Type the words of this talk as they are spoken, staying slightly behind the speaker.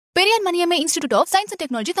Periyar Maniammai institute of science and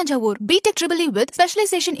technology Thanjavur. B.Tech EEE with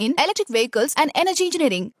specialization in electric vehicles and energy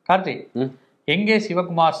engineering. Karthik, எங்கே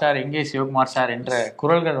Sivakumar sir எங்கே Sivakumar sir என்ற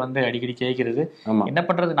குரல்கள் வந்து அடிக்கடி கேட்கிறது. என்ன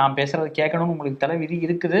பண்றது, நான் பேசுறது கேட்கணும்னு உங்களுக்கு தலைவிதி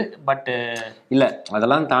இருக்குது. பட் இல்ல,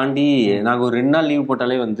 அதெல்லாம் தாண்டி நாங்க ஒரு 2 நாள் லீவ்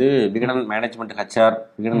போட்டாலே வந்து விகடன் மேனேஜ்மெண்ட் HR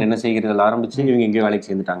விகடன் என்ன செய்கிறது ஆரம்பிச்சு இவங்க எங்கேயோ வேலைக்கு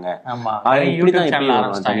சேர்ந்துட்டாங்க. யூடியூப்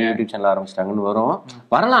சேனல் ஆரம்பிச்சிட்டாங்கன்னு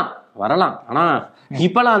வரலாம். ஆனா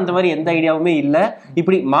இப்பெல்லாம் அந்த மாதிரி எந்த ஐடியாவுமே இல்ல.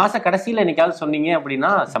 இப்படி மாச கடைசியில என்னைக்காவது சொன்னீங்க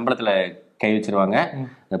அப்படின்னா சம்பளத்துல கை வச்சிருவாங்க.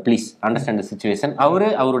 Please understand situation.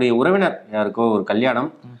 அவருடைய உறவினர் யாருக்கோ ஒரு கல்யாணம்,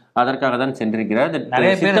 அதற்காக தான் சென்றிருக்கிறார்.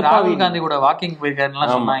 ராகுல் காந்தி கூட வாக்கிங் போயிருக்காருன்னு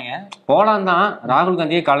சொன்னாங்க. போலாம் தான், ராகுல்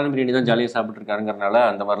காந்தியே காளான் பிரியாணி தான் ஜாலியா சாப்பிட்டு இருக்காருங்கிறதுனால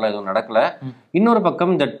அந்த மாதிரிலாம் எதுவும் நடக்கல. இன்னொரு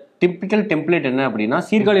பக்கம் இந்த டிபிக்கல் டெம்ப்ளேட் என்ன அப்படின்னா,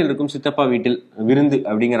 சீர்காழியில் இருக்கும் சித்தப்பா வீட்டில் விருந்து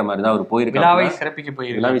அப்படிங்கிற மாதிரி தான் அவர் போயிருக்காரு.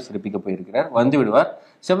 விழாவை சிறப்பிக்க போயிருக்கிறார். வந்து விடுவார்.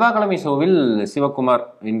 செவ்வாய்க்கிழமை ஷோவில் சிவகுமார்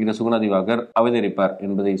என்கிற சுகுணாதிவாகர் அவதரிப்பார்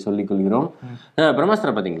என்பதை சொல்லிக் கொள்கிறோம்.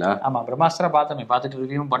 பிரம்மாஸ்திரா பாத்தீங்களா? ஆமா, பிரம்மாஸ்திரா பார்த்துட்டு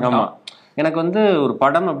ரிவ்யூ பண்ணோம். எனக்கு வந்து ஒரு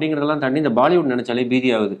படம் அப்படிங்கறதெல்லாம் தாண்டி இந்த பாலிவுட் நினைச்சாலே பீதி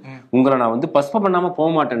ஆகுது. உங்களை நான் வந்து பஸ்ப பண்ணாம போக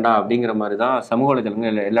மாட்டேன்டா அப்படிங்கிற மாதிரிதான் சமூக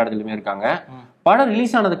வலைதளங்கள் எல்லா இடத்துலயுமே இருக்காங்க. படம்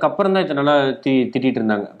ரிலீஸ் ஆனதுக்கு அப்புறம் தான் இதனால திட்டிட்டு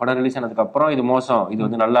இருந்தாங்க. படம் ரிலீஸ் ஆனதுக்கு அப்புறம் இது மோசம், இது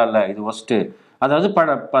வந்து நல்லா இல்ல, இது ஒஸ்ட். அதாவது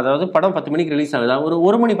படம் 10 மணிக்கு ரிலீஸ் ஆகுதா,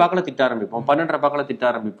 ஒரு மணி பாக்கல திட்ட ஆரம்பிப்போம், 12:30 பாக்கல திட்ட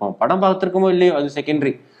ஆரம்பிப்போம். படம் பார்த்துருக்கோமோ இல்லையோ அது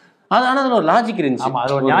செகண்டரி. ஆனா அதுல ஒரு லாஜிக் இருந்துச்சு,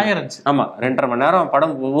 நியாயம் இருந்துச்சு. ஆமா, 2.5 மணி நேரம்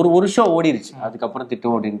படம் ஒரு ஷோ ஓடிருச்சு, அதுக்கப்புறம்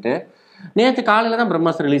திட்டம் அப்படின்ட்டு. நேற்று காலையில தான்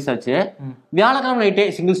பிரம்மாஸ்திரம் ரிலீஸ் ஆச்சு. வியாழக்கிழமை நைட்டே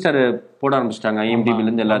சிங்கிள் ஸ்டார் போட ஆரம்பிச்சிட்டாங்க IMDb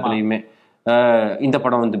இருந்து எல்லாத்துலயுமே. இந்த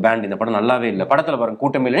படம் வந்து பேண்ட், இந்த படம் நல்லாவே இல்லை, படத்துல பாருங்க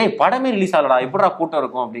கூட்டமே இல்லை, படமே ரிலீஸ் ஆகலடா, எப்படா கூட்டம்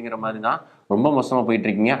இருக்கும் அப்படிங்கிற மாதிரி தான். ரொம்ப மோசமா போயிட்டு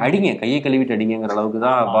இருக்கீங்க, அடிங்க, கையை கழுவிட்டு அடிங்கிற அளவுக்கு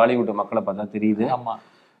தான் பாலிவுட் மக்களை பார்த்தா தெரியுது.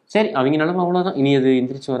 சரி, அவங்க நிலைமை அவ்வளவுதான், இனி அது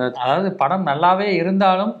எந்திரிச்சு வராது. அதாவது படம் நல்லாவே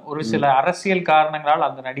இருந்தாலும் ஒரு சில அரசியல் காரணங்களால்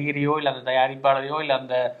அந்த நடிகரையோ இல்ல அந்த தயாரிப்பாளரையோ இல்ல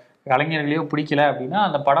அந்த கலைஞர்களையோ பிடிக்கல அப்படின்னா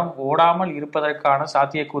அந்த படம் ஓடாமல் இருப்பதற்கான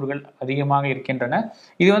சாத்தியக்கூறுகள் அதிகமாக இருக்கின்றன.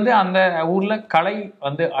 இது வந்து அந்த ஊர்ல கலை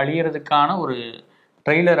வந்து அழியறதுக்கான ஒரு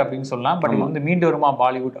ட்ரெய்லர் அப்படின்னு சொல்லலாம். பட் இது வந்து மீண்டு வருமா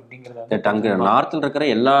பாலிவுட் அப்படிங்கறது, அங்க நார்த்ல இருக்கிற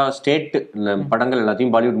எல்லா ஸ்டேட் படங்கள்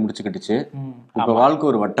எல்லாத்தையும் பாலிவுட் முடிச்சுக்கிட்டுச்சு. இப்ப வாழ்க்கை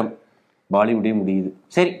ஒரு வட்டம், பாலிவுட்டே முடியுது.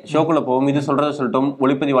 சரி, ஷோக்குள்ள போவோம். இது சொல்றதை சொல்லிட்டோம்.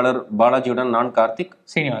 ஒளிப்பதிவாளர் பாலாஜியுடன் நான் கார்த்திக்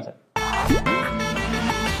சீனிவாசன்.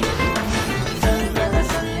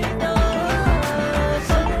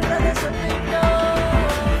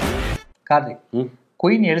 கார்த்திக்,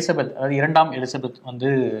 குயின் எலிசபெத், அதாவது 2ஆம் எலிசபெத் வந்து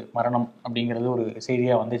மரணம் அப்படிங்கிறது ஒரு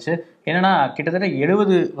செய்தியா வந்துச்சு. என்னன்னா கிட்டத்தட்ட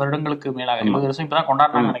 70 வருடங்களுக்கு மேலாக, 70 வருஷம் இப்பதான்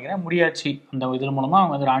கொண்டாடுறாங்கன்னு நினைக்கிறேன், முடியாட்சி அந்த இதன் மூலமா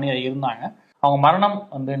அவங்க வந்து ராணியாக இருந்தாங்க. அவங்க மரணம்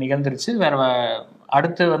வந்து நிகழ்ந்துருச்சு.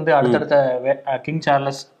 அடுத்தடுத்த கிங்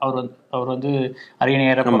சார்லஸ் அவர் வந்து அரியணை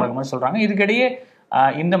ஏற போறாங்க மாதிரி சொல்றாங்க. இதுக்கிடையே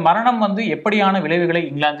இந்த மரணம் வந்து எப்படியான விளைவுகளை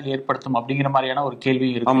இங்கிலாந்தில் ஏற்படுத்தும் அப்படிங்கிற மாதிரியான ஒரு கேள்வி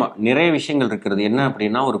இருக்கு. ஆமா, நிறைய விஷயங்கள் இருக்கிறது. என்ன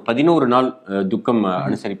அப்படின்னா, ஒரு 11 நாள் துக்கம்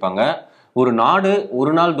அனுசரிப்பாங்க. ஒரு நாடு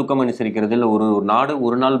ஒரு நாள் துக்கம் அனுசரிக்கிறது இல்லை, ஒரு நாடு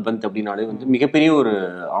ஒரு நாள் பந்த் அப்படின்னாலே வந்து மிகப்பெரிய ஒரு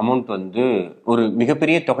அமௌண்ட் வந்து, ஒரு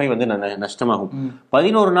மிகப்பெரிய தொகை வந்து நஷ்டமாகும்.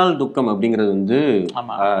 11 நாள் துக்கம் அப்படிங்கிறது வந்து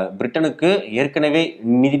பிரிட்டனுக்கு ஏற்கனவே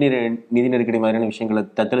நிதி நெருக்கடி மாதிரியான விஷயங்களை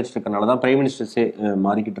தத்தளிச்சுட்டு இருக்கனாலதான் பிரைம் மினிஸ்டர்ஸே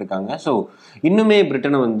மாறிக்கிட்டு இருக்காங்க. ஸோ இன்னுமே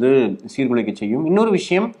பிரிட்டனை வந்து சீர்குலைக்க செய்யும். இன்னொரு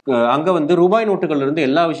விஷயம், அங்க வந்து ரூபாய் நோட்டுகள்ல இருந்து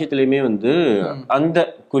எல்லா விஷயத்திலயுமே வந்து அந்த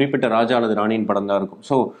குறிப்பிட்ட ராஜா அல்லது ராணியின் படம் தான் இருக்கும்.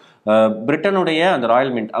 ஸோ பிரிட்டனுடைய அந்த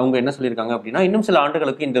ராயல் மின்ட் அவங்க என்ன சொல்லியிருக்காங்க அப்படின்னா, இன்னும் சில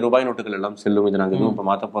ஆண்டுகளுக்கு இந்த ரூபாய் நோட்டுகள் எல்லாம் செல்லும், இது நாங்கள் எதுவும் இப்போ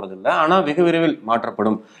மாற்ற போறது இல்லை, ஆனா வெகு விரைவில்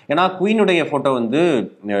மாற்றப்படும். ஏன்னா குயினுடைய போட்டோ வந்து,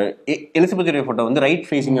 எலிசபெத்துடைய போட்டோ வந்து ரைட்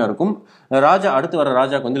ஃபேசிங்கா இருக்கும். அடுத்து வர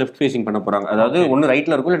ராஜாக்கு வந்து லெஃப்ட் ஃபேசிங் பண்ண போறாங்க. அதாவது ஒன்னு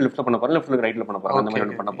ரைட்ல இருக்கும், இல்லை லெஃப்ட்ல பண்ண போறாங்க, லெஃப்ட்ல ரைட்ல பண்ண போறாங்க, அந்த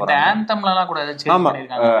மாதிரி பண்ண போறாங்க. ஆமா,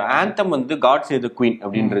 ஆந்தம் வந்து காட் சேவ் த குயின்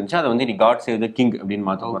அப்படின்னு இருந்துச்சு, அதை வந்து காட் சேவ் த கிங் அப்படின்னு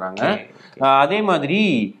மாற்ற போறாங்க. அதே மாதிரி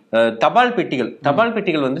தபால்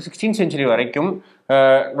பெட்டிகள் வந்து 16th century வரைக்கும்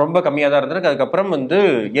ரொம்ப கம்மியா தான் இருந்திருக்கு. அதுக்கப்புறம் வந்து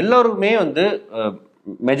எல்லாருமே வந்து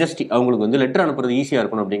மெஜஸ்டி அவங்களுக்கு வந்து லெட்டர் அனுப்புறது ஈஸியா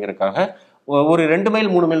இருக்கணும் அப்படிங்கறதுக்காக ஒரு 2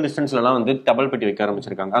 மைல் 3 மைல் டிஸ்டன்ஸ்ல எல்லாம் வந்து தபால் பெட்டி வைக்க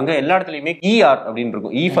ஆரம்பிச்சிருக்காங்க. அங்க எல்லா இடத்துலயுமே ER அப்படின்னு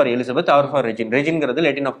இருக்கும், E for Elizabeth, R for ரெஜின்ங்கிறது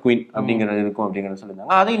லேட்டின் of queen அப்படிங்கிறது இருக்கும் அப்படிங்கறது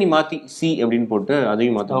சொல்லியிருந்தாங்க. அதை நீ மாத்தி C அப்படின்னு போட்டு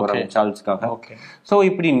அதையும் மாத்த போறாங்க சார்ல்ஸ்க்காக. சோ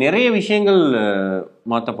இப்படி நிறைய விஷயங்கள்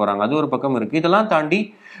மாத்த போறாங்க. அது ஒரு பக்கம் இருக்கு. இதெல்லாம் தாண்டி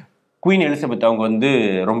குயின் எலிசபெத் அவங்க வந்து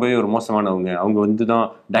ரொம்பவே ஒரு மோசமானவங்க, அவங்க வந்து தான்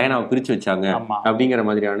டயனாவை பிரிச்சு வச்சாங்க அப்படிங்கிற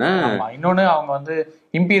மாதிரியான, இன்னொன்னு அவங்க வந்து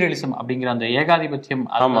இம்பீரியலிசம் அப்படிங்கிற அந்த ஏகாதிபத்தியம்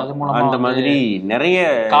அந்த மாதிரி நிறைய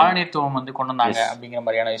காலனித்துவம் வந்து கொண்டு வந்தாங்க அப்படிங்கிற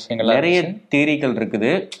மாதிரியான விஷயங்கள், நிறைய தியரிகள்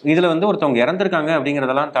இருக்குது. இதுல வந்து ஒருத்தவங்க இறந்திருக்காங்க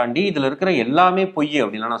அப்படிங்கறதெல்லாம் தாண்டி இதுல இருக்கிற எல்லாமே பொய்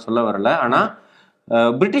அப்படின்லாம் நான் சொல்ல வரல. ஆனா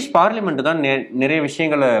பிரிட்டிஷ் பார்லிமெண்ட் தான் நிறைய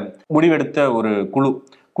விஷயங்களை முடிவெடுத்த ஒரு குழு.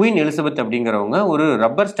 குயின் எலிசபெத் அப்படிங்கிறவங்க ஒரு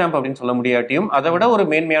ரப்பர் ஸ்டாம்ப் அப்படின்னு சொல்ல முடியாட்டியும் அதை விட ஒரு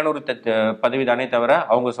மேன்மையான ஒரு பதவி தானே தவிர,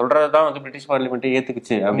 அவங்க சொல்றதுதான் வந்து பிரிட்டிஷ் பார்லிமெண்ட்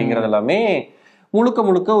ஏத்துக்குச்சு அப்படிங்கறது எல்லாமே முழுக்க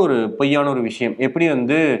முழுக்க ஒரு பொய்யான ஒரு விஷயம். எப்படி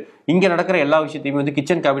வந்து இங்க நடக்கிற எல்லா விஷயத்தையுமே வந்து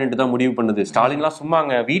கிச்சன் கேபினெட் தான் முடிவு பண்ணுது, ஸ்டாலின்லாம்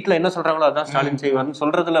சும்மாங்க வீட்டுல என்ன சொல்றாங்களோ அதான் ஸ்டாலின் செய்வார்னு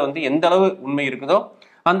சொல்றதுல வந்து எந்த அளவு உண்மை இருக்குதோ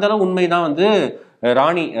அந்த அளவு உண்மைதான் வந்து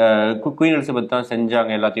ராணி குயின் எலிசபெத் தான்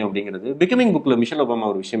செஞ்சாங்க எல்லாத்தையும் அப்படிங்கிறது. பிகமிங் புக்ல மிஷல் ஒபாமா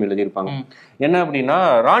ஒரு விஷயம் எழுதியிருப்பாங்க. என்ன அப்படின்னா,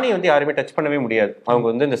 ராணி வந்து யாருமே டச் பண்ணவே முடியாது. அவங்க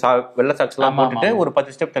வந்து இந்த வெள்ளை சாக்ஸ் எல்லாம் போட்டுட்டு ஒரு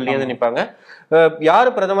 10 ஸ்டெப் தள்ளியே நிற்பாங்க.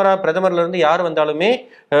 யாரு பிரதமர்ல இருந்து யாரு வந்தாலுமே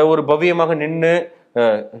ஒரு பவ்யமாக நின்று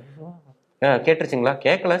கேட்டுருச்சுங்களா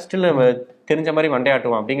கேட்கல ஸ்டில் தெரிஞ்ச மாதிரி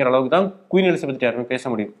மண்டையாட்டுவான் அப்படிங்கிற அளவுக்கு தான் குயின் எலிசபெத் யாருமே பேச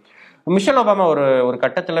முடியும். மிஷல் ஒபாமா ஒரு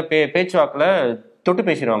கட்டத்துல பேச்சுவாக்குல தொட்டு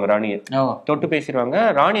பேசிடுவாங்க ராணியை. தொட்டு பேசிடுவாங்க.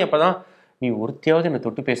 ராணி அப்பதான், நீ ஒருத்தையாவது என்ன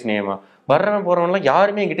தொட்டு பேசினேமா, வர்றவன் போறவன்லாம்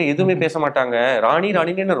யாருமே என்கிட்ட எதுவுமே பேச மாட்டாங்க,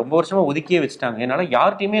 ராணின்னு என்ன ரொம்ப வருஷமா ஒதுக்கியே வச்சுட்டாங்க, என்னால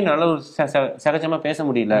யார்கிட்டயுமே நல்ல ஒரு சகஜமா பேச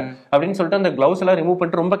முடியல அப்படின்னு சொல்லிட்டு அந்த கிளவுஸ் எல்லாம் ரிமூவ்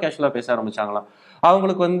பண்ணிட்டு ரொம்ப கேஷுவலா பேச ஆரம்பிச்சாங்களாம்.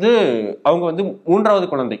 அவங்களுக்கு வந்து அவங்க வந்து 3வது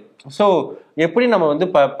குழந்தை. சோ எப்படி நம்ம வந்து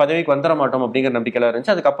பதவிக்கு வந்துட மாட்டோம் அப்படிங்கிற நம்பிக்கையில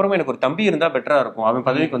இருந்துச்சு. அதுக்கப்புறமா எனக்கு ஒரு தம்பி இருந்தா பெட்டரா இருக்கும், அவன்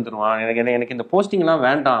பதவிக்கு வந்துருவான், எனக்கு இந்த போஸ்டிங் எல்லாம்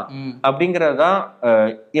வேண்டாம் அப்படிங்கறதுதான்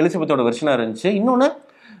எலிசபெத்தோட வெர்ஷனா இருந்துச்சு. இன்னொன்னு,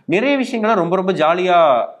 நிறைய விஷயங்கள்லாம் ரொம்ப ரொம்ப ஜாலியா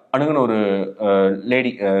அணுகுன ஒரு லேடி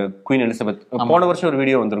குயின் எலிசபெத். போன வருஷம் ஒரு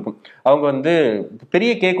வீடியோ வந்திருக்கும். அவங்க வந்து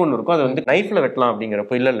பெரிய கேக் ஒன்று இருக்கும், அதை வந்து நைஃப்ல வெட்டலாம்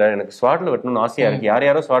அப்படிங்கிறப்ப, இல்ல எனக்கு ஸ்வாட்ல வெட்டணும்னு ஆசையா இருக்கு,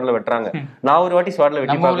 யாரோ ஸ்வாட்ல வெட்டுறாங்க, நான் ஒரு வாட்டி ஸ்வாட்ல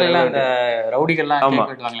வெட்டி பாக்குறேன். ஆமா,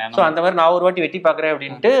 சோ அந்த மாதிரி நான் ஒரு வாட்டி வெட்டி பாக்குறேன்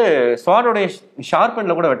அப்படின்ட்டு ஸ்வாடோட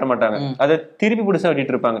ஷார்பன்ல கூட வெட்ட மாட்டாங்க, அதை திருப்பி புதுசா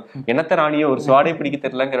வெட்டிட்டு இருப்பாங்க. என்னத்த ராணியோ ஒரு ஸ்வாடே பிடிக்க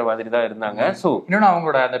தெரியலங்கிற மாதிரி தான் இருந்தாங்க. சோ இன்னொன்னு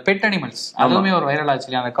அவங்களோட அந்த பெட் அனிமல்ஸ் அதுவுமே ஒரு வைரல்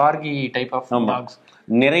ஆச்சு, அந்த கார்கி டைப் ஆஃப் டாக்ஸ்.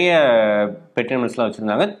 நிறைய பெட் அனிமல்ஸ்லாம்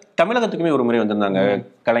வச்சிருந்தாங்க. தமிழகத்துக்குமே ஒரு முறை வந்திருந்தாங்க.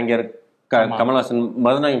 கலைஞர் கமல்ஹாசன்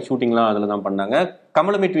மருதநாயகம் ஷூட்டிங்லாம் அதுல தான் பண்ணாங்க.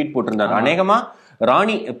 கமலுமே ட்வீட் போட்டிருந்தாங்க, அநேகமா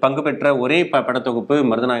ராணி பங்கு பெற்ற ஒரே படத்தொகுப்பு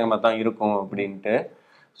மருதநாயகமா தான் இருக்கும் அப்படின்ட்டு.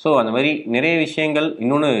 ஸோ அந்த மாதிரி நிறைய விஷயங்கள்.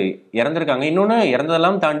 இன்னொன்று இறந்துருக்காங்க. இன்னொன்று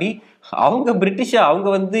இறந்ததெல்லாம் தாண்டி அவங்க பிரிட்டிஷா அவங்க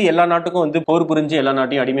வந்து எல்லா நாட்டுக்கும் வந்து போர் புரிஞ்சு எல்லா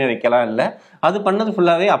நாட்டையும் அடிமையா வைக்கலாம் இல்லை, அது பண்ணது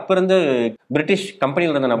ஃபுல்லாவே அப்ப இருந்து பிரிட்டிஷ்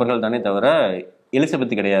கம்பெனியில் இருந்த நபர்கள் தானே தவிர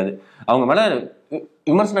எலிசபெத் கிடையாது. அவங்க மேல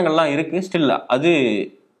விமர்சனங்கள்லாம் இருக்கு, ஸ்டில் அது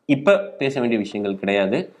இப்ப பேச வேண்டிய விஷயங்கள்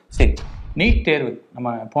கிடையாது. சரி, நீட் தேர்வு நம்ம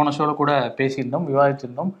போன ஷோல கூட பேசியிருந்தோம்,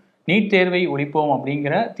 விவாதித்திருந்தோம். நீட் தேர்வை ஒழிப்போம்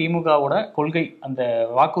அப்படிங்கிற திமுகவோட கொள்கை, அந்த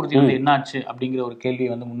வாக்குறுதி வந்து என்னாச்சு அப்படிங்கிற ஒரு கேள்வியை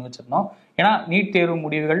வந்து முன் வச்சிருந்தோம். ஏன்னா நீட் தேர்வு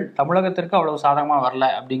முடிவுகள் தமிழகத்திற்கு அவ்வளவு சாதகமா வரல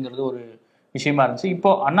அப்படிங்கிறது ஒரு விஷயமா இருந்துச்சு.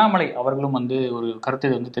 இப்போ அண்ணாமலை அவர்களும் வந்து ஒரு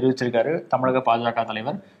கருத்தை வந்து தெரிவிச்சிருக்காரு, தமிழக பாஜக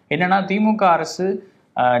தலைவர். என்னன்னா, திமுக அரசு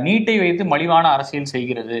நீட்டை வைத்து மலிவான அரசியல்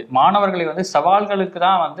செய்கிறது, மாணவர்களை வந்து சவால்களுக்கு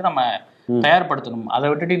தான் வந்து நம்ம தயார்படுத்தணும், அதை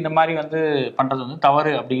விட்டுட்டு இந்த மாதிரி வந்து பண்றது வந்து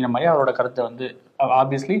தவறு அப்படிங்கிற மாதிரி அவரோட கருத்தை வந்து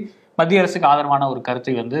ஆப்வியஸ்லி மத்திய அரசுக்கு ஆதரவான ஒரு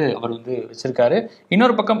கருத்தை வந்து அவர் வந்து வச்சிருக்காரு.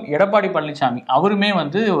 இன்னொரு பக்கம் எடப்பாடி பழனிசாமி அவருமே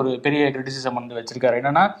வந்து ஒரு பெரிய கிரிட்டிசிசம் வந்து வச்சிருக்காரு.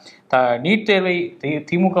 என்னன்னா, நீட் தேர்வை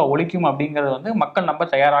திமுக ஒழிக்கும் அப்படிங்கறது வந்து மக்கள் நம்ப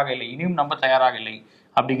தயாராக இல்லை, இனியும் நம்ப தயாராக இல்லை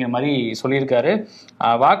அப்படிங்கிற மாதிரி சொல்லியிருக்காரு.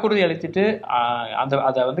 வாக்குறுதி அளித்துட்டு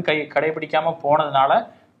அதை வந்து கடைபிடிக்காம போனதுனால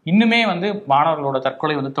இன்னுமே வந்து மாணவர்களோட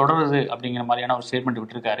தற்கொலை வந்து தொடருது அப்படிங்கிற மாதிரியான ஒரு ஸ்டேட்மெண்ட்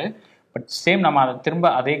விட்டுருக்காரு. பட் சேம் நம்ம அதை திரும்ப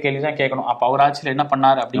அதே கேள்விதான் கேட்கணும், அப்ப அவர் ஆட்சியில் என்ன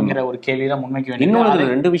பண்ணாரு அப்படிங்கிற ஒரு கேள்விதான் முன்வைக்க வேண்டிய. இன்னொரு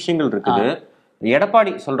 2 விஷயங்கள் இருக்குது.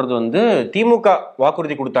 எடப்பாடி சொல்றது வந்து திமுக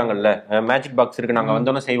வாக்குறுதி கொடுத்தாங்கல்ல, மேஜிக் பாக்ஸ் இருக்கு, நாங்க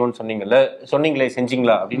வந்தோன்னு செய்வோம்னு சொன்னீங்களே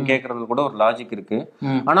செஞ்சீங்களா அப்படின்னு கேட்கறது கூட ஒரு லாஜிக் இருக்கு.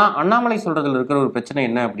 ஆனா அண்ணாமலை சொல்றதுல இருக்கிற ஒரு பிரச்சனை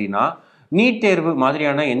என்ன அப்படின்னா, நீட் தேர்வு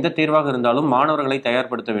மாதிரியான எந்த தேர்வாக இருந்தாலும் மாணவர்களை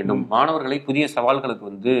தயார்படுத்த வேண்டும், மாணவர்களை புதிய சவால்களுக்கு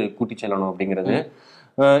வந்து கூட்டி செல்லணும் அப்படிங்கிறது.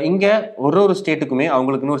 இங்க ஒரு ஸ்டேட்டுக்குமே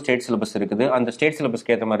அவங்களுக்குன்னு ஒரு ஸ்டேட் சிலபஸ் இருக்குது. அந்த ஸ்டேட்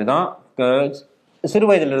சிலபஸ்க்கு ஏற்ற மாதிரி தான் சிறு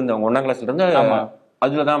வயதுல இருந்து அவங்க 1ஆம் கிளாஸ்ல இருந்து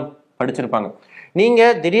அதுலதான் படிச்சிருப்பாங்க. நீங்க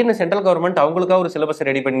திடீர்னு சென்ட்ரல் கவர்மெண்ட் அவங்களுக்காக ஒரு சிலபஸ்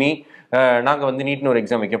ரெடி பண்ணி நாங்க வந்து நீட்னு ஒரு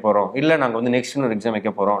எக்ஸாம் வைக்க போறோம், இல்ல நாங்க வந்து நெக்ஸ்ட்னு ஒரு எக்ஸாம்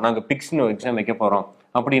வைக்க போறோம், நாங்க பிக்ஸ்னு ஒரு எக்ஸாம் வைக்க போறோம்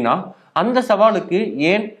அப்படின்னா, அந்த சவாலுக்கு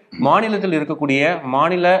ஏன் மாநிலத்தில் இருக்கக்கூடிய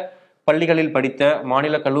மாநில பள்ளிகளில் படித்த,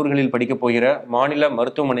 மாநில கல்லூரிகளில் படிக்க போகிற, மாநில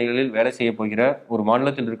மருத்துவமனைகளில் வேலை செய்ய போகிற ஒரு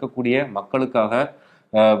மாநிலத்தில் இருக்கக்கூடிய மக்களுக்காக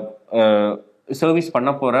சர்வீஸ் பண்ண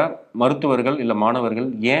போற மருத்துவர்கள் இல்ல மாணவர்கள்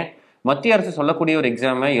ஏன் மத்திய அரசு சொல்லக்கூடிய ஒரு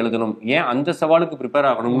எக்ஸாமை எழுதணும், ஏன் அந்த சவாலுக்கு ப்ரிப்பேர்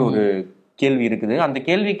ஆகணும்னு ஒரு கேள்வி இருக்குது. அந்த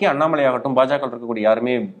கேள்விக்கு அண்ணாமலை ஆகட்டும் பாஜக இருக்கக்கூடிய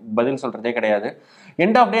யாருமே பதில் சொல்றதே கிடையாது.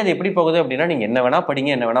 எண்ட் ஆஃப் டே அது எப்படி போகுது அப்படின்னா, நீங்க என்ன வேணா படிங்க,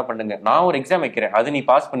 என்ன வேணா பண்ணுங்க, நான் ஒரு எக்ஸாம் வைக்கிறேன், அது நீ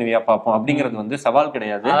பாஸ் பண்ணுவியா பாப்போம் அப்படிங்கிறது வந்து சவால்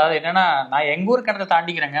கிடையாது. அதாவது என்னன்னா, நான் எங்க ஊர் கிணத்தை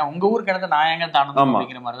தாண்டிக்கிறேங்க, உங்க ஊர் கிணத்தை நான் எங்க தாண்டணும்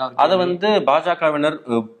அப்படிங்கிற மாதிரிதான். அதை வந்து பாஜகவினர்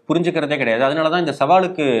புரிஞ்சுக்கிறதே கிடையாது. அதனாலதான் இந்த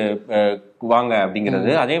சவாலுக்கு வாங்க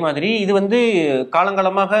அப்படிங்கிறது. அதே மாதிரி இது வந்து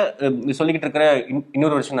காலங்காலமாக சொல்லிக்கிட்டு இருக்கிற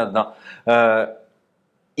இன்னொரு விஷயம் அதுதான்.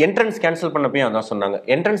 என்ட்ரன்ஸ் கேன்சல் பண்ணப்பயும் அதான் சொன்னாங்க,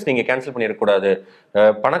 என்ட்ரன்ஸ் நீங்க கேன்சல் பண்ணிடக்கூடாது,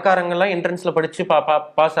 பணக்காரங்க எல்லாம் என்ட்ரன்ஸ்ல படிச்சு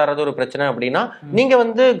பாஸ் ஆறது ஒரு பிரச்சனை அப்படின்னா, நீங்க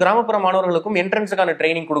வந்து கிராமப்புற மாணவர்களுக்கும் என்ட்ரன்ஸுக்கான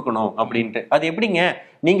ட்ரைனிங் கொடுக்கணும் அப்படின்ட்டு. அது எப்படிங்க,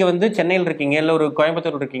 நீங்க வந்து சென்னையில் இருக்கீங்க, இல்ல ஒரு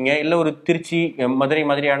கோயம்புத்தூர் இருக்கீங்க, இல்ல ஒரு திருச்சி, மதுரை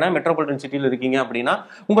மாதிரியான மெட்ரோபாலிட்டன் சிட்டியில் இருக்கீங்க அப்படின்னா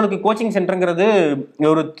உங்களுக்கு கோச்சிங் சென்டருங்கிறது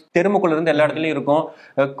ஒரு தெருமுக்குள்ள இருந்து எல்லா இடத்துலயும் இருக்கும்.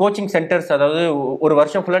 கோச்சிங் சென்டர்ஸ், அதாவது ஒரு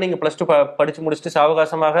வருஷம் ஃபுல்லா நீங்க +2 படிச்சு முடிச்சுட்டு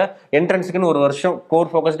சாவகாசமாக என்ட்ரன்ஸுக்குன்னு ஒரு வருஷம்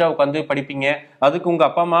கோர் ஃபோக்கஸ்டா உட்காந்து படிப்பீங்க. அதுக்கு உங்க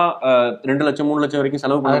அப்பா அம்மா 2 லட்சம் 3 லட்சம் வரைக்கும்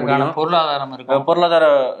செலவு பண்ண முடியும். பொருளாதார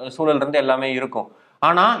சூழல் இருந்து எல்லாமே இருக்கும்.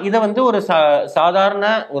 ஆனா இதை வந்து ஒரு சாதாரண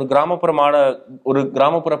ஒரு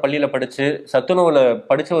கிராமப்புற பள்ளியில படிச்சு சத்துணவுல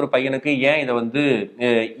படிச்ச ஒரு பையனுக்கு ஏன்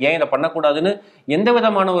இதை பண்ணக்கூடாதுன்னு எந்த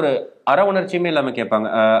விதமான ஒரு அற உணர்ச்சியுமே இல்லாம கேட்பாங்க.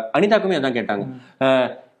 அனிதாக்குமே அதான் கேட்டாங்க.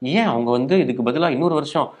 ஏன் அவங்க வந்து இதுக்கு பதிலா இன்னொரு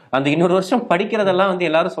வருஷம் படிக்கிறதெல்லாம் வந்து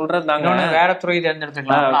எல்லாரும் சொல்றதுதாங்க, வேற துறை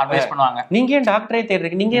தேர்ந்தெடுத்துக்கலாம், நீங்க ஏன் டாக்டரே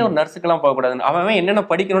தேடுறீங்க, நீங்க ஏன் ஒரு நர்ஸுக்கெல்லாம் போக கூடாதுன்னு அவன் என்னென்ன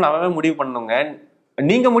படிக்கணும்னு அவன் முடிவு பண்ணுங்க,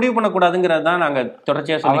 நீங்க முடிவு பண்ணக்கூடாதுங்கிறது தான் நாங்க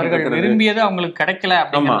தொடர்ச்சியா அவர்கள் விரும்பியது அவங்களுக்கு கிடைக்கல.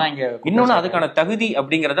 இன்னொன்னு அதுக்கான தகுதி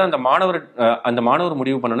அப்படிங்கறத அந்த மாணவர்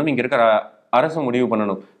முடிவு பண்ணணும், இங்க இருக்கிற அரசு முடிவு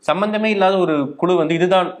பண்ணணும். சம்பந்தமே இல்லாத ஒரு குழு வந்து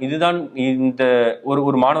இதுதான் இந்த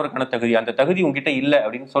ஒரு மாணவருக்கான தகுதி, அந்த தகுதி உங்ககிட்ட இல்லை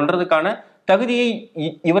அப்படின்னு சொல்றதுக்கான தகுதியை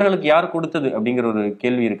இவர்களுக்கு யார் கொடுத்தது அப்படிங்கிற ஒரு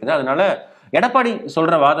கேள்வி இருக்குது. அதனால எடப்பாடி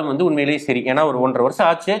சொல்ற வாதம் வந்து உண்மையிலேயே சரி. ஏன்னா ஒரு 1.5 வருஷம்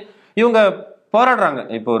ஆச்சு, இவங்க போராடுறாங்க.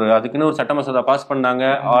 இப்போ அதுக்குன்னு ஒரு சட்ட மசோதா பாஸ் பண்ணாங்க,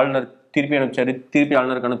 ஆளுநர் திருப்பி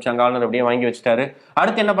ஆளுநருக்கு அனுப்பிச்சாங்க, ஆளுநர் அப்படியே வாங்கி வச்சுட்டாரு.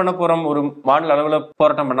 அடுத்து என்ன பண்ண போறோம், ஒரு மாநில அளவுல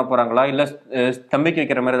போராட்டம் பண்ண போறாங்களா, இல்ல ஸ்தம்பிக்க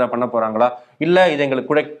வைக்கிற மாதிரி ஏதாவது பண்ண போறாங்களா, இல்ல இது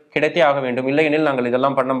எங்களுக்கு கூட கிடைத்தே ஆக வேண்டும், இல்லை எனில் நாங்கள்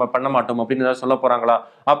இதெல்லாம் பண்ண மாட்டோம் அப்படின்னு ஏதாவது சொல்ல போறாங்களா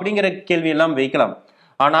அப்படிங்கிற கேள்வி எல்லாம் வைக்கலாம்.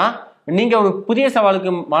 ஆனா நீங்க ஒரு புதிய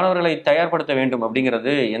சவாலுக்கு மாணவர்களை தயார்படுத்த வேண்டும்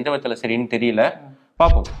அப்படிங்கிறது எந்த விதத்துல சரின்னு தெரியல,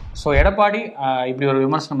 பார்ப்போம். ஸோ எடப்பாடி இப்படி ஒரு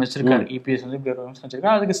விமர்சனம் வச்சிருக்காரு, இபிஎஸ் வந்து இப்படி ஒரு விமர்சனம்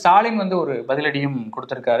வச்சிருக்காரு. அதுக்கு ஸ்டாலின் வந்து ஒரு பதிலடியும்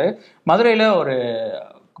கொடுத்திருக்காரு. மதுரையில ஒரு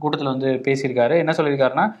கூட்டத்தில் வந்து பேசியிருக்காரு. என்ன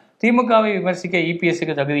சொல்லியிருக்காருன்னா, திமுகவை விமர்சிக்க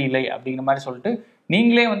இபிஎஸ்க்கு தகுதி இல்லை அப்படிங்கிற மாதிரி சொல்லிட்டு,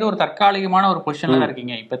 நீங்களே வந்து ஒரு தற்காலிகமான ஒரு பொசிஷன்ல தான்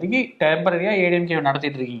இருக்கீங்க, இப்போதைக்கு டெம்பரரியா ஏடிஎம்கே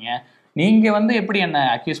நடத்திட்டு இருக்கீங்க, நீங்க வந்து எப்படி என்ன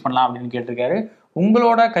அக்யூஸ் பண்ணலாம் அப்படின்னு கேட்டிருக்காரு.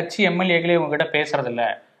 உங்களோட கட்சி எம்எல்ஏக்களே உங்ககிட்ட பேசுறது இல்ல,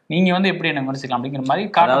 நீங்க வந்து எப்படி என்ன விமர்சிக்கலாம் அப்படிங்கிற மாதிரி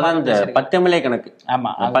 10 எம்எல்ஏ கணக்கு. ஆமா,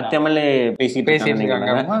 10 எம்எல்ஏ பேசிட்டு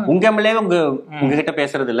உங்க எம்எல்ஏ உங்ககிட்ட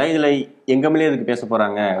பேசுறது இல்ல, இதுல எங்க எம்எல்ஏ இதுக்கு பேச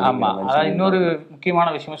போறாங்க. ஆமா, அதாவது இன்னொரு முக்கியமான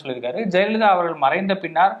விஷயமும் சொல்லியிருக்காரு. ஜெயலலிதா அவர்கள் மறைந்த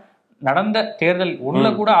பின்னர் நடந்த தேர்தல் ஒண்ணுல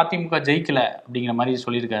கூட அதிமுக ஜெயிக்கல அப்படிங்கிற மாதிரி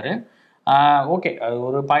சொல்லியிருக்காரு. ஓகே, அது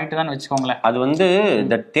ஒரு பாயிண்ட் தான் வச்சுக்கோங்களேன். அது வந்து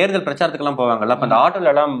இந்த தேர்தல் பிரச்சாரத்துக்கு எல்லாம் போவாங்கல்ல, அப்ப அந்த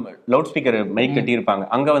ஆட்டோல எல்லாம் லவுட் ஸ்பீக்கர் மைக் கட்டி இருப்பாங்க.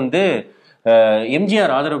 அங்க வந்து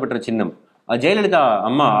எம்ஜிஆர் ஆதரவு பெற்ற சின்னம், ஜெயலலிதா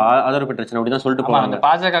அம்மா ஆதரவு பெற்ற சின்னம் அப்படிதான் சொல்லிட்டு போவாங்க.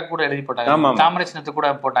 பாஜக கூட எழுதி போட்டாங்க, தாமரை சின்னத்தை கூட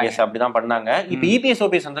போட்டாங்க. அப்படிதான் பண்ணாங்க. இப்ப இபிஎஸ்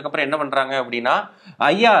ஓபிஎஸ் வந்ததுக்கு அப்புறம் என்ன பண்றாங்க அப்படின்னா,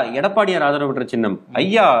 ஐயா எடப்பாடியார் ஆதரவு பெற்ற சின்னம்,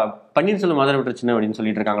 ஐயா பன்னீர்செல்வம் ஆதரவு பெற்ற சின்னம் அப்படின்னு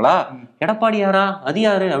சொல்லிட்டு இருக்காங்களா. எடப்பாடியாரா அது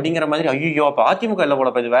யாரு அப்படிங்கிற மாதிரி, ஐயோ அப்ப அதிமுக இல்ல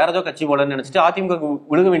போல, இது வேற ஏதோ கட்சி போலன்னு நினைச்சிட்டு அதிமுக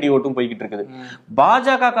விழுக வேண்டிய ஓட்டும் போய்கிட்டு இருக்குது.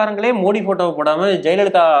 பாஜக காரங்களே மோடி போட்டோவை போடாம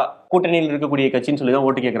ஜெயலலிதா கூட்டணியில் இருக்கக்கூடிய கட்சின்னு சொல்லிதான்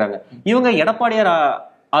ஓட்டு கேட்கறாங்க. இவங்க எடப்பாடியார்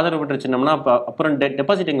ஆதரவு பெற்ற சின்னம்னா அப்புறம்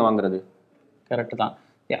டெபாசிட் எங்க வாங்குறது? கரெக்ட் தான்.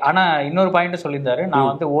 ஆனா இன்னொரு பாயிண்ட் சொல்லியிருந்தாரு, நான்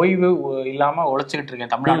வந்து ஓய்வு இல்லாம உழைச்சிக்கிட்டு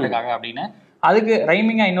இருக்கேன் தமிழ்நாட்டுக்காக அப்படின்னு. அதுக்கு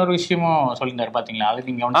ரைமிங்கா இன்னொரு விஷயமும் சொல்லியிருந்தாரு பாத்தீங்களா, அது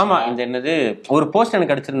நீங்க? ஆமா, இந்த என்னது ஒரு போஸ்ட்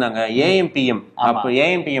எனக்கு கிடைச்சிருந்தாங்க, ஏஎம்பிஎம். அப்ப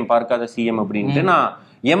ஏஎம்பிஎம் பார்க்காத சிஎம் அப்படின்ட்டு நான்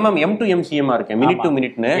M to M CM இருக்கேன், மினிட் டு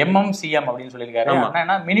மினிட்னு MMCM அப்படின்னு சொல்லியிருக்காரு.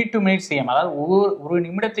 என்னன்னா மினிட் டு மினிட் சிஎம், அதாவது ஒரு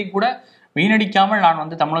நிமிடத்தை கூட வீணடிக்காமல் நான்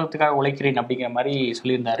வந்து தமிழகத்துக்காக உழைக்கிறேன் அப்படிங்கிற மாதிரி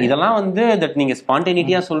சொல்லியிருந்தாரு. இதெல்லாம் வந்து நீங்க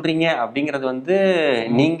ஸ்பான்டேனிட்டியா சொல்றீங்க அப்படிங்கறது வந்து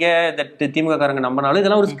நீங்க திமுக காரங்க நம்பினாலும்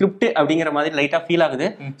இதெல்லாம் ஒரு ஸ்கிரிப்ட் அப்படிங்கிற மாதிரி லைட்டா ஃபீல் ஆகுது.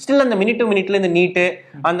 ஸ்டில் அந்த மினிட் டு மினிட்ல இந்த நீட்டு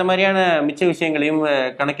அந்த மாதிரியான மிச்ச விஷயங்களையும்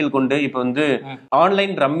கணக்கில் கொண்டு இப்ப வந்து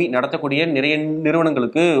ஆன்லைன் ரம்மி நடத்தக்கூடிய நிறைய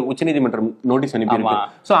நிறுவனங்களுக்கு உச்சநீதிமன்றம் நோட்டீஸ் அனுப்பியிருக்கு.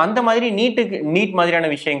 சோ அந்த மாதிரி நீட் மாதிரியான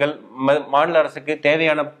விஷயங்கள் மாநில அரசுக்கு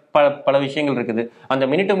தேவையான பல விஷயங்கள் இருக்குது. அந்த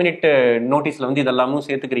மினிட் டு மினிட் நோட்டீஸ்ல வந்து இதெல்லாமும்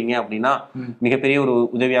சேர்த்துக்கிறீங்க அப்படின்னா மிகப்பெரிய ஒரு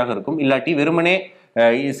உதவியாக இருக்கும். இல்லாட்டி வெறுமனே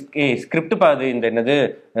ஸ்கிரிப்ட் பாது இந்த என்னது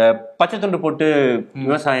பச்சை துண்டு போட்டு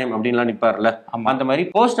விவசாயம் அப்படின்லாம் நிப்பார்ல, அந்த மாதிரி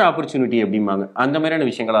போஸ்ட் ஆப்பர்ச்சுனிட்டி அப்படிம்பாங்க, அந்த மாதிரியான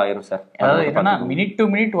விஷயங்கள் ஆயிரும் சார். அதாவது என்னன்னா மினிட் டு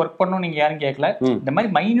மினிட் ஒர்க் பண்ணணும், நீங்க யாரும் கேட்கல, இந்த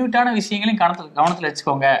மாதிரி மைன்யூட்டான விஷயங்களையும் கவனத்துல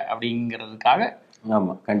வச்சுக்கோங்க அப்படிங்கிறதுக்காக.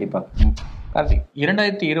 ஆமா, கண்டிப்பா. கார்த்திக்,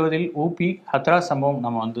 2020 ஊபி ஹத்ராஸ் சம்பவம்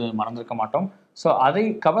நம்ம வந்து மறந்திருக்க மாட்டோம். ஸோ அதை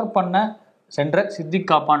கவர் பண்ண சென்ற சித்திக்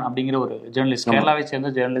காப்பான் அப்படிங்கிற ஒரு ஜேர்னலிஸ்ட், கேரளாவை சேர்ந்த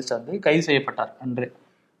ஜேர்னலிஸ்ட் வந்து கைது செய்யப்பட்டார் அன்று.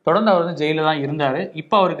 தொடர்ந்து அவர் வந்து ஜெயில தான் இருந்தாரு.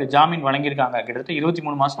 இப்போ அவருக்கு ஜாமீன் வழங்கியிருக்காங்க, கிட்டத்தட்ட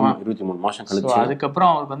 23 மாசம் கழிச்சு.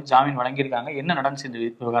 அதுக்கப்புறம் அவருக்கு வந்து ஜாமீன் வழங்கியிருக்காங்க. என்ன நடந்துச்சு இந்த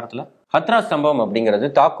விவகாரத்துல? ஹத்ராஸ் சம்பவம் அப்படிங்கிறது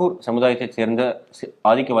தாக்கூர் சமுதாயத்தை சேர்ந்த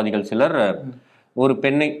ஆதிக்கவாதிகள் சிலர் ஒரு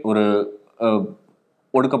பெண்ணை, ஒரு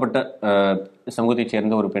ஒடுக்கப்பட்ட சமூகத்தை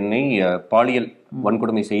சேர்ந்த ஒரு பெண்ணை பாலியல்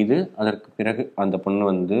வன்கொடுமை செய்து அதற்கு பிறகு அந்த பொண்ணு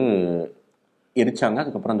வந்து எரிச்சாங்க.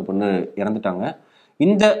 அதுக்கப்புறம் அந்த பொண்ணு இறந்துட்டாங்க.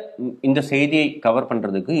 இந்த செய்தியை கவர்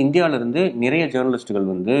பண்றதுக்கு இந்தியாவில இருந்து நிறைய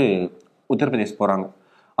ஜேர்னலிஸ்டுகள் வந்து உத்தரப்பிரதேஷ் போறாங்க.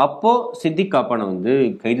 அப்போ சித்திக் காப்பானை வந்து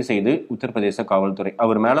கைது செய்து உத்தரப்பிரதேச காவல்துறை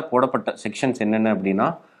அவர் மேல போடப்பட்ட செக்ஷன்ஸ் என்னென்ன அப்படின்னா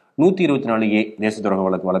 124A தேச துரோக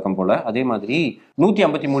வழக்கு வழக்கம் போல, அதே மாதிரி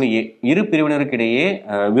 153A இரு பிரிவினருக்கிடையே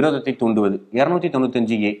விரோதத்தை தூண்டுவது,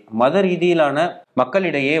 295A மத ரீதியிலான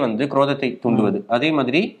மக்களிடையே வந்து குரோதத்தை தூண்டுவது, அதே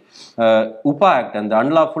மாதிரி உபா ஆக்ட் அந்த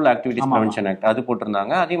அன்லாஃபுல் ஆக்டிவிட்டிஸ் ப்ரிவென்ஷன் ஆக்ட் அது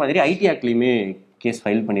போட்டிருந்தாங்க. அதே மாதிரி ஐடி ஆக்ட்லயுமே கேஸ்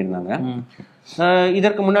ஃபைல் பண்ணியிருந்தாங்க.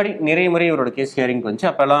 இதற்கு முன்னாடி நிறைய முறை இவரோட கேஸ் ஹியரிங் வந்துச்சு.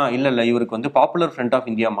 அப்பெல்லாம் இல்ல இவருக்கு வந்து பாப்புலர் ஃப்ரண்ட் ஆஃப்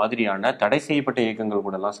இந்தியா மாதிரியான தடை செய்யப்பட்ட இயக்கங்கள்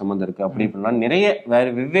கூட எல்லாம் சம்மந்தம் இருக்கு அப்படி இப்படிலாம் நிறைய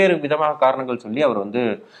வெவ்வேறு விதமான காரணங்கள் சொல்லி அவர் வந்து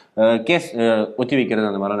கேஸ் ஒத்தி வைக்கிறது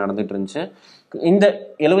அந்த மாதிரிலாம் நடந்துட்டு இருந்துச்சு. இந்த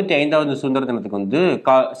 75வது சுதந்திர தினத்துக்கு வந்து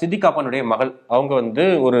சித்திக் காப்பானுடைய மகள் அவங்க வந்து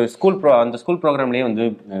ஒரு அந்த ஸ்கூல் ப்ரோக்ராம்லயே வந்து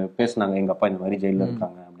பேசினாங்க, எங்க அப்பா இந்த மாதிரி ஜெயில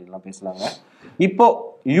இருக்காங்க அப்படின்லாம் பேசினாங்க. இப்போ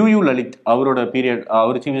யூ லலித் அவரோட பீரியட்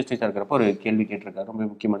அவர் சீஃப் ஜஸ்டிஸா இருக்கிறப்ப ஒரு கேள்வி கேட்டிருக்காரு, ரொம்ப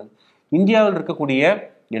முக்கியமானது. இந்தியாவில் இருக்கக்கூடிய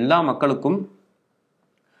எல்லா மக்களுக்கும்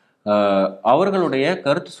அவர்களுடைய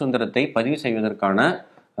கருத்து சுதந்திரத்தை பதிவு செய்வதற்கான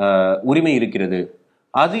உரிமை இருக்கிறது,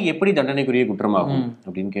 அது எப்படி தண்டனைக்குரிய குற்றமாகும்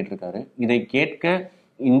அப்படின்னு கேட்டிருக்காரு. இதை கேட்க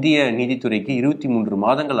இந்திய நீதித்துறைக்கு 23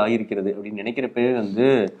 மாதங்கள் ஆகியிருக்கிறது அப்படின்னு நினைக்கிறப்பவே வந்து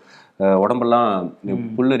உடம்பெல்லாம்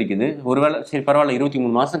புல்லரிக்குது. ஒருவேளை சரி பரவாயில்ல,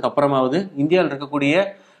 23 மாசத்துக்கு அப்புறமாவது இந்தியாவில் இருக்கக்கூடிய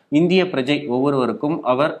இந்திய பிரஜை ஒவ்வொருவருக்கும்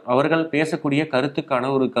அவர்கள் பேசக்கூடிய கருத்துக்கான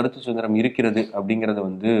ஒரு கருத்து சுதந்திரம் இருக்கிறது அப்படிங்கறத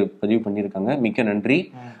வந்து பதிவு பண்ணியிருக்காங்க. மிக்க நன்றி.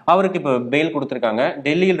 அவருக்கு இப்ப பெயில் கொடுத்திருக்காங்க.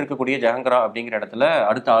 டெல்லியில் இருக்கக்கூடிய ஜஹங்கரா அப்படிங்கிற இடத்துல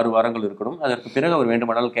அடுத்த 6 வாரங்கள் இருக்கணும். அதற்கு பிறகு அவர்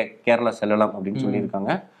வேண்டுமானால் கேரளா செல்லலாம் அப்படின்னு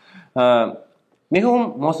சொல்லியிருக்காங்க. மிகவும்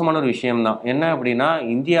மோசமான ஒரு விஷயம்தான். என்ன அப்படின்னா,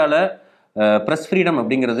 இந்தியால பிரஸ் ஃப்ரீடம்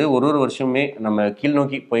அப்படிங்கிறது ஒரு வருஷமே நம்ம கீழ்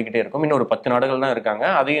நோக்கி போய்கிட்டே இருக்கோம். இன்னும் ஒரு 10 நாடுகள் தான் இருக்காங்க.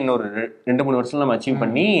 அதையும் இன்னொரு 2-3 வருஷம் நம்ம அச்சீவ்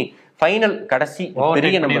பண்ணி ஃபைனல் கடைசி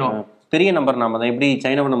பெரிய நம்பர் நாம தான் எப்படி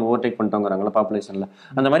சைனாவை நம்ம ஓவர்டேக் பண்ணிட்டோங்கிறாங்களா பாப்புலேஷன்ல,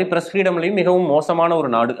 அந்த மாதிரி பிரஸ் ஃப்ரீடம்லயும் மிகவும் மோசமான ஒரு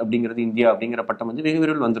நாடு அப்படிங்கிறது இந்தியா அப்படிங்கிற பட்டம் வந்து வெகு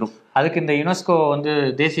விரைவில் வந்துடும். அதுக்கு இந்த யுனெஸ்கோ வந்து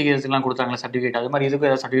தேசிய கீதத்துக்குலாம் கொடுத்தாங்களா சர்டிஃபிகேட், அது மாதிரி இதுக்கு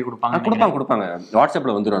ஏதாவது சர்டிஃபிகேட் கொடுப்பாங்க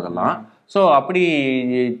வாட்ஸ்அப்ல வந்துடும் அதெல்லாம். ஸோ அப்படி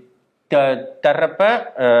தர்றப்ப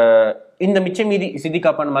இந்த மிச்ச மீதி சித்திக்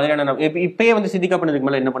காப்பான் மாதிரியான இப்பயே வந்து சித்திக் காப்பான் இதுக்கு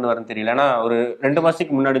மேல என்ன பண்ணுவாருன்னு தெரியல. ஏன்னா ஒரு 2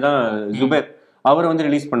 மாசத்துக்கு முன்னாடிதான் ஜுபேர் அவர் வந்து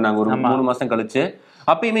ரிலீஸ் பண்ணாங்க ஒரு 3 மாசம் கழிச்சு.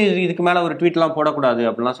 அப்பயுமே இதுக்கு மேல ஒரு ட்வீட் எல்லாம் போடக்கூடாது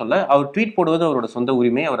அப்படிலாம் சொல்ல, அவர் ட்வீட் போடுவது அவரோட சொந்த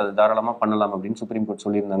உரிமை, அவர் அதை தாராளமா பண்ணலாம் அப்படின்னு சுப்ரீம் கோர்ட்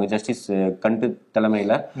சொல்லியிருந்தாங்க ஜஸ்டிஸ் கண்டு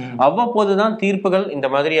தலைமையில. அவ்வப்போதுதான் தீர்ப்புகள் இந்த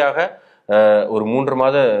மாதிரியாக ஒரு 3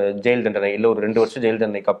 மாத ஜெயில் தண்டனை இல்ல ஒரு 2 வருஷம் ஜெயில்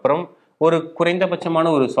தண்டனைக்கு அப்புறம் ஒரு குறைந்தபட்சமான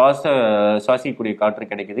ஒரு சுவாசிக்கக்கூடிய காற்று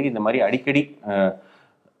கிடைக்குது. இந்த மாதிரி அடிக்கடி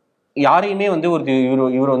யாரையுமே வந்து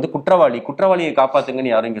இவர் வந்து குற்றவாளியை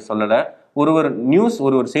காப்பாத்துங்கன்னு யாரும் இங்க சொல்லல.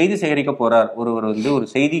 ஒருவர் செய்தி சேகரிக்க போறார், ஒருவர் வந்து ஒரு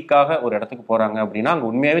செய்திக்காக ஒரு இடத்துக்கு போறாங்க அப்படின்னா அங்க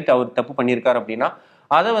உண்மையாவே அவர் தப்பு பண்ணியிருக்காரு அப்படின்னா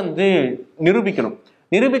அதை வந்து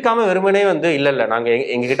நிரூபிக்காம வெறுமனே வந்து இல்ல நாங்க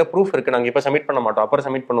எங்ககிட்ட ப்ரூஃப் இருக்கு, நாங்க இப்ப சப்மிட் பண்ண மாட்டோம், அப்புறம்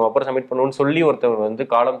சப்மிட் பண்ணுவோம்னு சொல்லி ஒருத்தவர் வந்து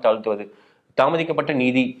காலம் தாழ்த்துவது, தாமதிக்கப்பட்ட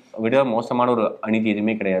நீதி விட மோசமான ஒரு அநீதி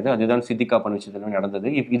எதுவுமே கிடையாது. அதுதான் சித்திக் காப்பான் விஷயத்துல நடந்தது.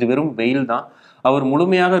 இது வெறும் பெயில் தான். அவர்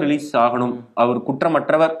முழுமையாக ரிலீஸ் ஆகணும், அவர்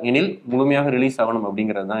குற்றமற்றவர் எனில் முழுமையாக ரிலீஸ் ஆகணும்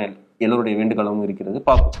அப்படிங்கிறது தான் எல்லோருடைய வேண்டுகோளும் இருக்கிறது.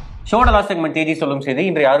 பார்ப்போம். ஷோட லாஸ்ட் செக்மெண்ட் தேதி சொல்லும் செய்தி.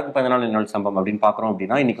 இன்று யாருக்கு பிறந்தநாள் நாள் சம்பவம் அப்படின்னு பாக்குறோம்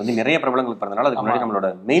அப்படின்னா, இன்னைக்கு வந்து நிறைய பிரபலங்களுக்கு பிறந்தநாள். அதுக்கு முன்னாடி நம்மளோட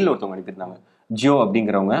மெயில் ஒருத்தவங்க அனுப்பியிருந்தாங்க, ஜியோ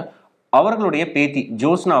அப்படிங்கிறவங்க. அவர்களுடைய பேத்தி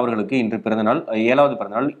ஜோஸ்னா அவர்களுக்கு இன்று பிறந்தநாள், 7வது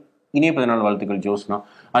பிறந்தநாள். இனிய பிறந்தநாள் வாழ்த்துக்கள் ஜோஸ்னா.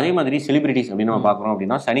 அதே மாதிரி செலிபிரிட்டிஸ் அப்படின்னு நம்ம பாக்குறோம்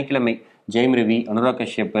அப்படின்னா, சனிக்கிழமை ஜெயம் ரவி, அனுராக்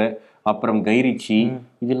கஷ்யப், அப்புறம் கைரிச்சி,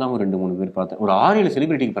 இதெல்லாம் ஒரு 2-3 பேர் பார்த்தேன். ஒரு 6-7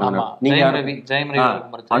 செலிபிரிட்டிக்கு பிறந்தநாள். நீங்க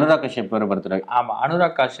அனுராக் கஷ்யப் பர்த்டே. ஆமா,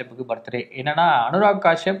 அனுராக் காஷ்யப்புக்கு பர்த்டே. என்னன்னா, அனுராக்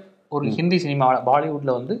காஷ்யப் ஒரு ஹிந்தி சினிமா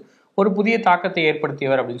பாலிவுட்ல வந்து ஒரு புதிய தாக்கத்தை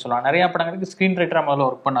ஏற்படுத்தியவர் அப்படின்னு சொல்லலாம். நிறைய படங்களுக்கு ஸ்கிரீன் ரைட்டரா முதல்ல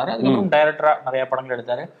ஒர்க் பண்ணாரு, அதுக்கப்புறம் டைரக்டரா நிறைய படங்கள்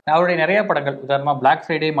எடுத்தாரு. அவருடைய நிறைய படங்கள் உதாரணமா பிளாக்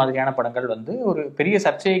ஃப்ரைடே மாதிரியான படங்கள் வந்து ஒரு பெரிய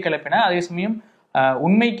சர்ச்சையை கிளப்பின. அதே சமயம்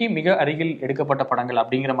உண்மைக்கு மிக அருகில் எடுக்கப்பட்ட படங்கள்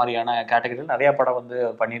அப்படிங்கிற மாதிரியான கேட்டகரியில் நிறைய படம் வந்து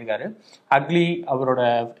பண்ணியிருக்காரு. அக்லி அவரோட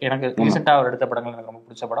எனக்கு ரீசெண்டாக அவர் எடுத்த படங்கள் எனக்கு ரொம்ப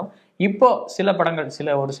பிடிச்ச படம். இப்போ சில படங்கள்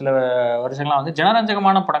ஒரு சில வருஷங்களாம் வந்து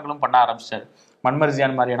ஜனரஞ்சகமான படங்களும் பண்ண ஆரம்பிச்சாரு.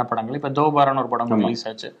 மன்மர்ஜியான் மாதிரியான படங்கள், இப்போ தோபாரான்னு ஒரு படம் ரிலீஸ்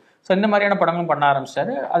ஆச்சு. ஸோ இந்த மாதிரியான படங்களும் பண்ண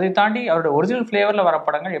ஆரம்பிச்சாரு. அதை தாண்டி அவரோட ஒரிஜினல் ஃபிளேவரில் வர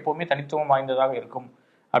படங்கள் எப்பவுமே தனித்துவம் வாய்ந்ததாக இருக்கும்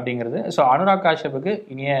அப்படிங்கிறது. ஸோ அனுராக் காஷ்யப்புக்கு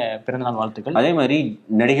இனிய பிறந்தநாள் வாழ்த்துக்கள். அதே மாதிரி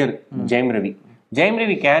நடிகர் ஜெயம்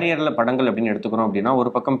ரவி கேரியர்ல படங்கள் அப்படின்னு எடுத்துக்கிறோம் அப்படின்னா, ஒரு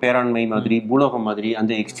பக்கம் பேராண்மை மாதிரி, பூலோகம் மாதிரி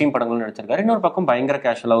அந்த எக்ஸ்ட்ரீம் படங்கள் நடிச்சிருக்காரு. இன்னொரு பக்கம் பயங்கர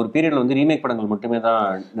கேஷுவலா ஒரு பீரியட்ல வந்து ரீமேக் படங்கள் மட்டுமே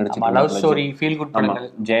தான் நடிச்சிருக்காரு.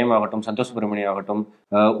 ஜெயம் ஆகட்டும், சந்தோஷ் சுப்ரமணியம் ஆகட்டும்,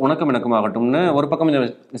 உனக்கும் எனக்கும் ஆகட்டும்னு ஒரு பக்கம்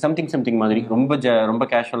இந்த சம்திங் மாதிரி ரொம்ப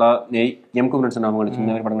கேஷுவலா எம்கு நடிச்சு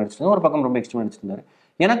இந்த மாதிரி படம் நடிச்சிருந்தாரு. ஒரு பக்கம் ரொம்ப எக்ஸ்ட்ரீம் நடிச்சிருந்தாரு.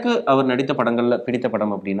 எனக்கு அவர் நடித்த படங்கள்ல பிடித்த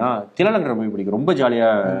படம் அப்படின்னா திலகன் ரொம்ப பிடிக்கும். ரொம்ப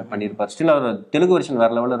ஜாலியா பண்ணியிருப்பார். ஸ்டில் அவர் தெலுங்கு வெர்ஷன்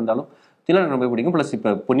வேற லெவலில் இருந்தாலும் திலகன் ரொம்ப பிடிக்கும். பிளஸ்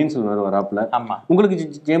இப்ப பொன்னியின் செல்வன் வராப்புல. ஆமா, உங்களுக்கு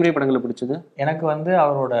ஜெயம் ரவி படங்களை பிடிச்சது? எனக்கு வந்து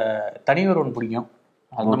அவரோட தனியொரு ஒன்று பிடிக்கும்.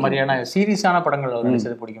 அந்த மாதிரியான சீரியஸான படங்கள் அவர்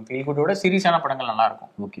நடிச்சது பிடிக்கும். ஃபீல் குட்டோட சீரியஸான படங்கள் நல்லா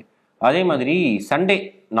இருக்கும். ஓகே. அதே மாதிரி சண்டே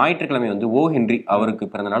ஞாயிற்றுக்கிழமை வந்து ஓ ஹென்றி அவருக்கு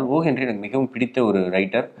பிறந்த நாள். ஓ ஹென்றி எனக்கு மிகவும் பிடித்த ஒரு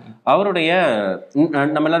ரைட்டர். அவருடைய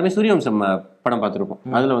நம்ம எல்லாருமே சூரியவம்சம் படம் பார்த்துருப்போம்.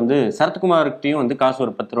 அதுல வந்து சரத்குமார்கிட்டையும் வந்து காசு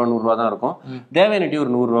ஒரு 10 ரூபா 100 ரூபா தான் இருக்கும், தேவயானிட்டையும்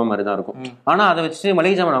ஒரு 100 ரூபா மாதிரி தான் இருக்கும். ஆனா அதை வச்சு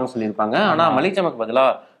மளிகை ஜாமான் அவங்க சொல்லியிருப்பாங்க. ஆனா மளிகை ஜாமாக்கு பதிலா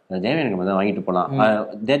தேவயானிக்கு மட்டும் வாங்கிட்டு போலாம்,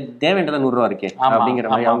 தேவயானிட்ட தான் 100 ரூபா இருக்கே அப்படிங்கிற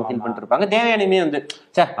மாதிரி அவங்க ஃபீல் பண்ணிட்டு இருப்பாங்க. தேவயானியுமே வந்து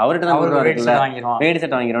அவர்கிட்ட தான் 100 ரூபா இருக்குல்ல, வேடி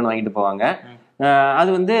செட் வாங்கிறோம்னு வாங்கிட்டு போவாங்க. அது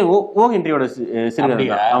வந்து ஓ ஹென்ரியோட சிறுகதை.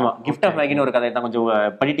 ஆமா, கிஃப்ட் ஆஃப் மேகின்னு ஒரு கதை தான், கொஞ்சம்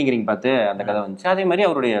படிட்டிங்கிறீங்க பார்த்து அந்த கதை வந்துச்சு. அதே மாதிரி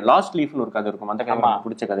அவருடைய லாஸ்ட் லீஃப்னு ஒரு கதை இருக்கும், அந்த கதை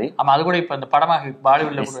பிடிச்ச கதை. ஆமா, அது கூட இப்ப இந்த படமாக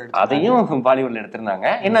பாலிவுட்ல அதையும் பாலிவுட்ல எடுத்திருந்தாங்க.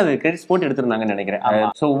 என்ன அது கிரெடிட்ஸ் போட்டு எடுத்திருந்தாங்கன்னு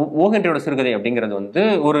நினைக்கிறேன். சோ ஓ ஹென்ரியோட சிறுகதை அப்படிங்கிறது வந்து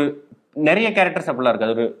ஒரு நிறைய கேரக்டர்ஸ் அப்படிலாம் இருக்கு.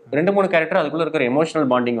 அது ஒரு 2-3 கேரக்டர், அதுக்குள்ள இருக்கிற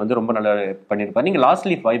எமோஷனல் பாண்டிங் வந்து ரொம்ப நல்லா பண்ணிருப்பாரு. நீங்க லாஸ்ட்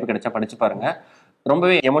லீஃப் வாய்ப்பு கிடைச்சா படிச்சு பாருங்க,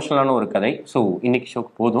 ரொம்பவே எமோஷனலான ஒரு கதை. சோ இன்னைக்கு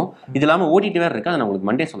ஷோக்கு போதும். இது இல்லாம ஓடிடி வேற இருக்கு, அதை நான் உங்களுக்கு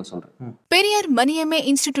மண்டே சொல்றேன். Periyar Maniammai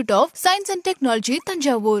institute of science and technology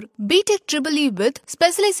Thanjavur, BTech EEE with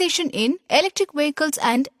specialization in electric vehicles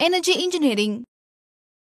and energy engineering.